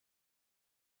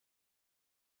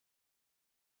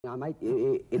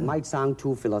It might sound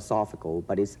too philosophical,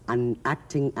 but it's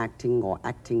acting, or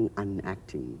acting,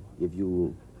 unacting. If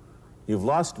you... You've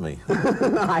lost me.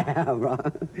 I have,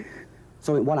 right?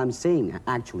 So what I'm saying,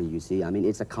 actually, you see, I mean,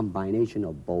 it's a combination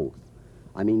of both.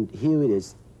 I mean, here it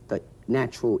is the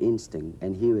natural instinct,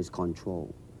 and here is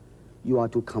control. You are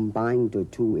to combine the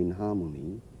two in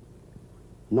harmony.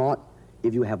 Not,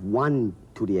 if you have one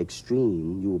to the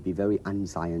extreme, you will be very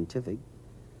unscientific.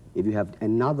 If you have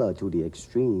another to the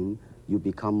extreme, you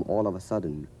become all of a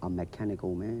sudden a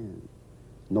mechanical man,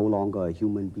 no longer a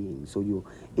human being. So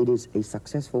it is a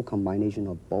successful combination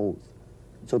of both.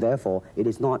 So therefore, it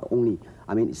is not only,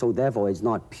 so therefore it's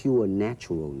not pure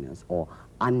naturalness or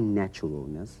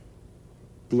unnaturalness.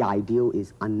 The ideal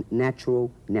is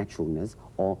unnatural naturalness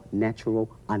or natural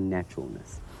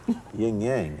unnaturalness.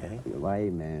 Yin-yang, eh?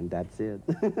 Right, man, that's it.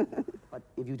 But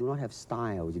if you do not have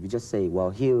styles, if you just say, well,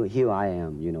 here I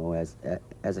am, you know, as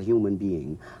a human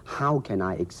being, how can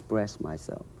I express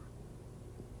myself?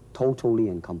 Totally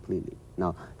and completely.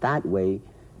 Now, that way,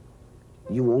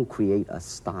 you won't create a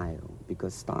style,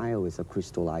 because style is a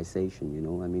crystallization, you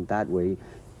know? I mean, that way,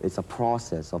 it's a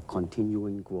process of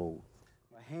continuing growth.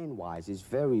 Hand-wise, it's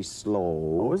very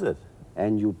slow. Oh, is it?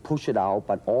 And you push it out,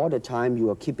 but all the time you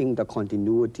are keeping the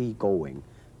continuity going.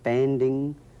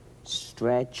 Bending,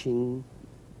 stretching,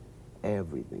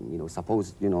 everything. You know,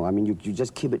 suppose, you know, I mean, you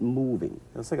just keep it moving.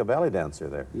 It's like a ballet dancer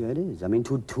there. Yeah, it is. I mean,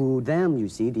 to them, you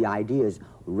see, the idea is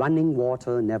running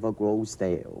water never grows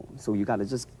stale. So you got to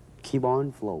just keep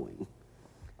on flowing.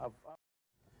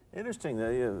 Interesting.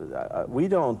 We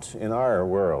don't, in our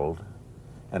world,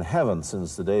 and haven't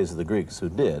since the days of the Greeks who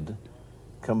did,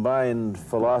 combined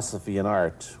philosophy and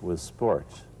art with sport.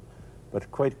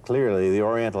 But quite clearly, the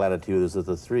Oriental attitude is that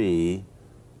the three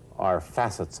are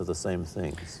facets of the same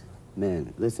things.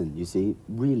 Man, listen, you see,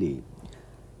 really,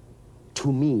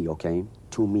 to me, okay,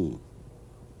 to me,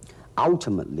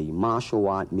 ultimately, martial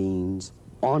art means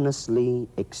honestly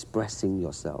expressing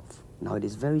yourself. Now, it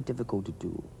is very difficult to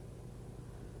do.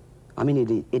 I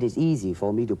mean, it is easy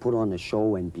for me to put on a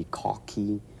show and be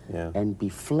cocky, yeah, and be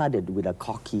flooded with a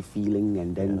cocky feeling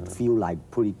and then feel like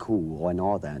pretty cool and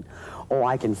all that. Or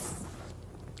I can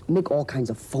make all kinds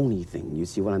of phony things, you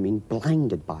see what I mean,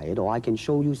 blinded by it. Or I can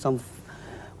show you some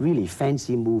really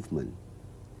fancy movement.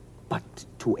 But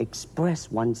to express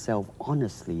oneself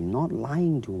honestly, not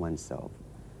lying to oneself,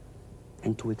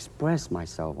 and to express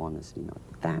myself honestly, now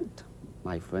that,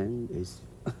 my friend, is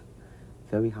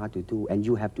very hard to do. And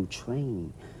you have to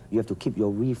train. You have to keep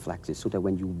your reflexes so that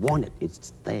when you want it,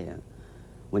 it's there.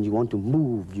 When you want to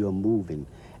move, you're moving.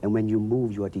 And when you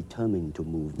move, you are determined to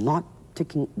move. Not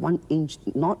taking 1 inch,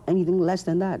 not anything less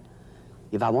than that.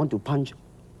 If I want to punch,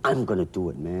 I'm going to do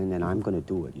it, man, and I'm going to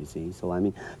do it, you see. So, I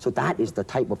mean, so that is the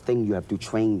type of thing you have to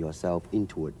train yourself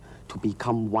into it, to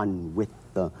become one with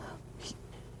the...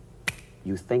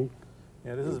 You think?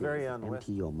 Yeah, this is very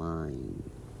empty your mind.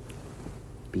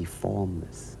 Be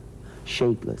formless,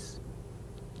 shapeless,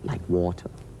 like water.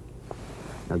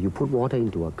 Now, you put water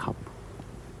into a cup,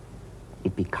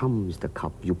 it becomes the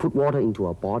cup. You put water into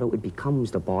a bottle, it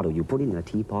becomes the bottle. You put it in a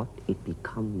teapot, it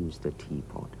becomes the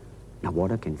teapot. Now,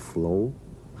 water can flow,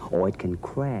 or it can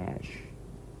crash.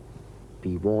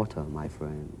 Be water, my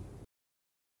friend.